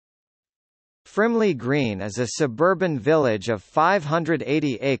Frimley Green is a suburban village of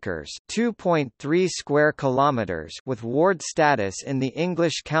 580 acres (2.3 square kilometers) with ward status in the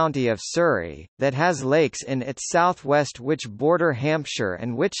English county of Surrey, that has lakes in its southwest which border Hampshire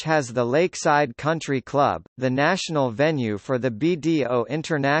and which has the Lakeside Country Club, the national venue for the BDO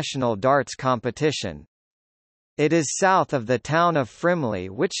International Darts competition. It is south of the town of Frimley,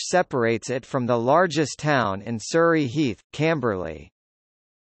 which separates it from the largest town in Surrey Heath, Camberley.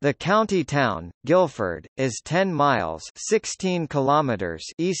 The county town, Guildford, is 10 miles (16 kilometers)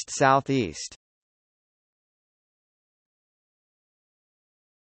 east-southeast.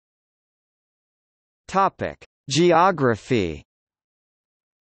 Topic: Geography.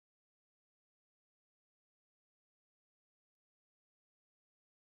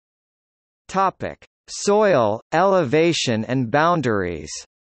 Topic: Soil, elevation and boundaries.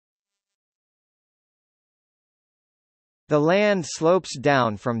 The land slopes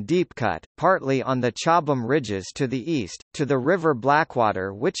down from Deepcut, partly on the Chobham Ridges to the east, to the River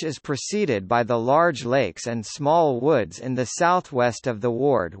Blackwater, which is preceded by the large lakes and small woods in the southwest of the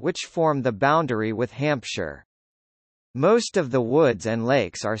ward which form the boundary with Hampshire. Most of the woods and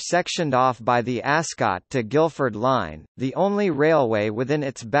lakes are sectioned off by the Ascot to Guildford line, the only railway within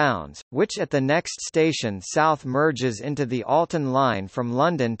its bounds, which at the next station south merges into the Alton line from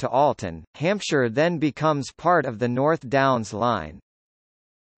London to Alton. Hampshire then becomes part of the North Downs line.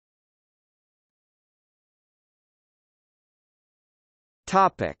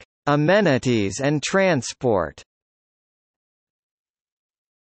 Topic: Amenities and transport.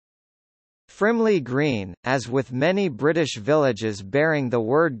 Frimley Green, as with many British villages bearing the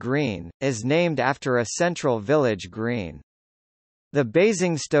word green, is named after a central village green. The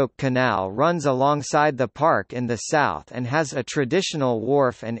Basingstoke Canal runs alongside the park in the south and has a traditional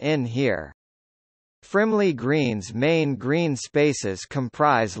wharf and inn here. Frimley Green's main green spaces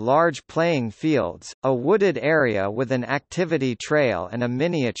comprise large playing fields, a wooded area with an activity trail and a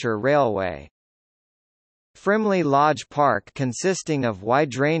miniature railway. Frimley Lodge Park, consisting of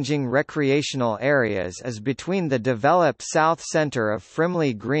wide-ranging recreational areas, is between the developed south centre of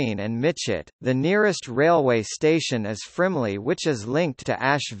Frimley Green and Mitchett. The nearest railway station is Frimley, which is linked to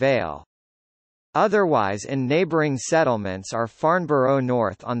Ash Vale. Otherwise in neighbouring settlements are Farnborough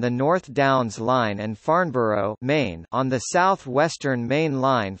North on the North Downs line and Farnborough, Maine, on the south-western main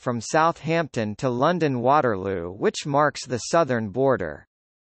line from Southampton to London Waterloo, which marks the southern border.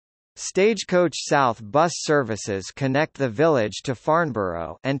 Stagecoach South bus services connect the village to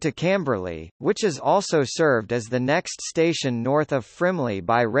Farnborough and to Camberley, which is also served as the next station north of Frimley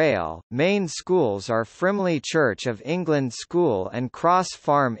by rail. Main schools are Frimley Church of England School and Cross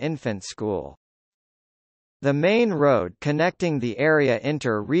Farm Infant School. The main road connecting the area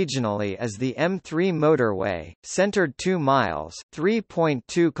inter-regionally is the M3 motorway, centered 2 miles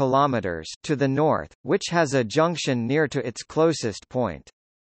 (3.2 kilometers) to the north, which has a junction near to its closest point.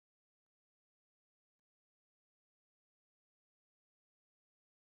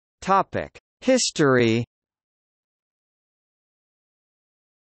 Topic: History.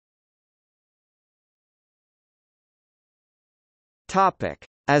 Topic: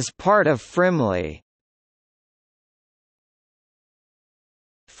 As part of Frimley.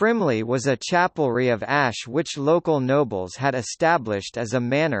 Frimley was a chapelry of ash which local nobles had established as a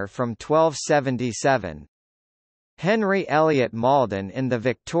manor from 1277. Henry Elliot Malden in the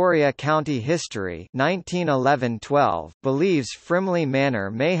Victoria County History 1911-12 believes Frimley Manor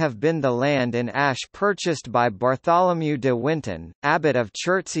may have been the land in ash purchased by Bartholomew de Winton, abbot of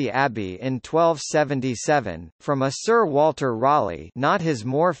Chertsey Abbey in 1277, from a Sir Walter Raleigh, not his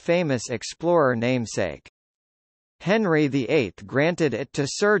more famous explorer namesake. Henry VIII granted it to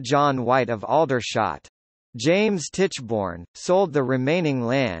Sir John White of Aldershot. James Tichborne sold the remaining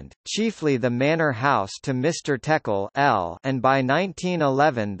land, chiefly the manor house, to Mr. Teckle L., and by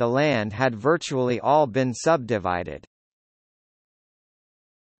 1911 the land had virtually all been subdivided.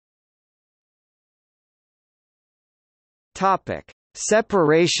 Topic: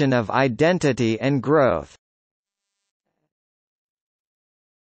 Separation of identity and growth.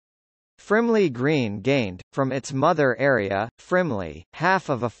 Frimley Green gained, from its mother area, Frimley, half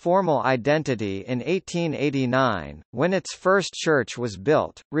of a formal identity in 1889, when its first church was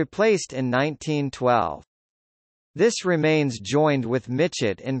built, replaced in 1912. This remains joined with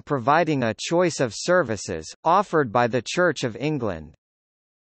Mitchett in providing a choice of services, offered by the Church of England.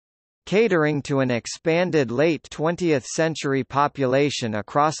 Catering to an expanded late 20th century population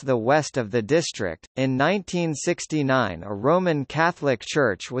across the west of the district, in 1969 a Roman Catholic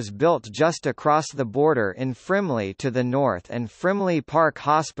church was built just across the border in Frimley to the north, and Frimley Park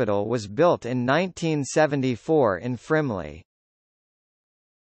Hospital was built in 1974 in Frimley.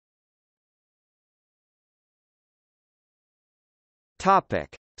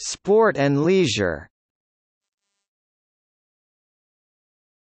 Topic: Sport and leisure.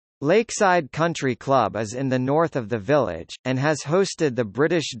 Lakeside Country Club is in the north of the village, and has hosted the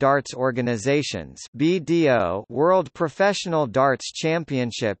British Darts Organisation's BDO World Professional Darts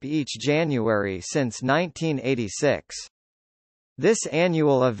Championship each January since 1986. This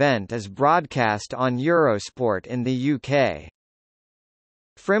annual event is broadcast on Eurosport in the UK.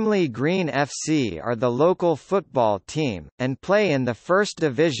 Frimley Green FC are the local football team, and play in the First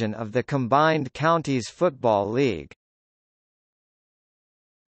Division of the Combined Counties Football League.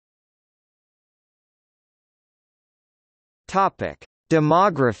 Topic: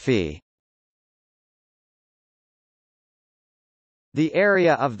 Demography. The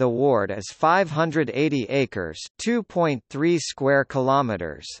area of the ward is 580 acres, 2.3 square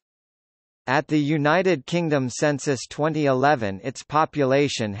kilometers. At the United Kingdom Census 2011, its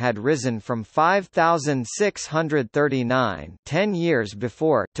population had risen from 5,639 10 years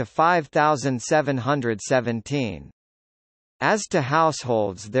before to 5,717. As to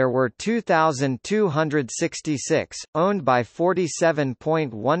households, there were 2,266, owned by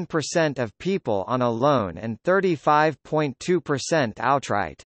 47.1% of people on a loan and 35.2%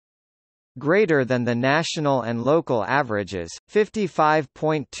 outright. Greater than the national and local averages,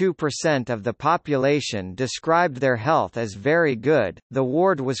 55.2% of the population described their health as very good. The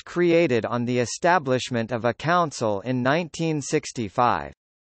ward was created on the establishment of a council in 1965.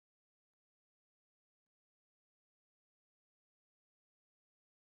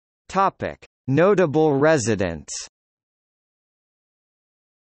 Topic: Notable residents.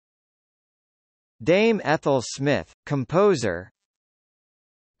 Dame Ethel Smith, composer.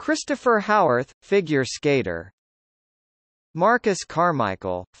 Christopher Howarth, figure skater. Marcus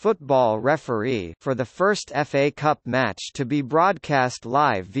Carmichael, football referee for the first FA Cup match to be broadcast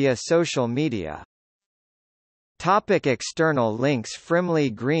live via social media. Topic: External links.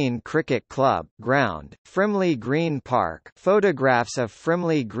 Frimley Green Cricket Club ground, Frimley Green Park. Photographs of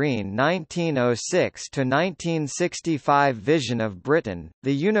Frimley Green 1906–1965. Vision of Britain,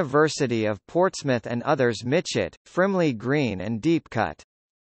 the University of Portsmouth and others. Mitchett, Frimley Green and Deepcut.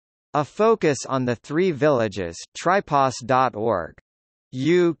 A focus on the three villages. Tripos.org.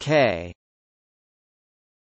 UK.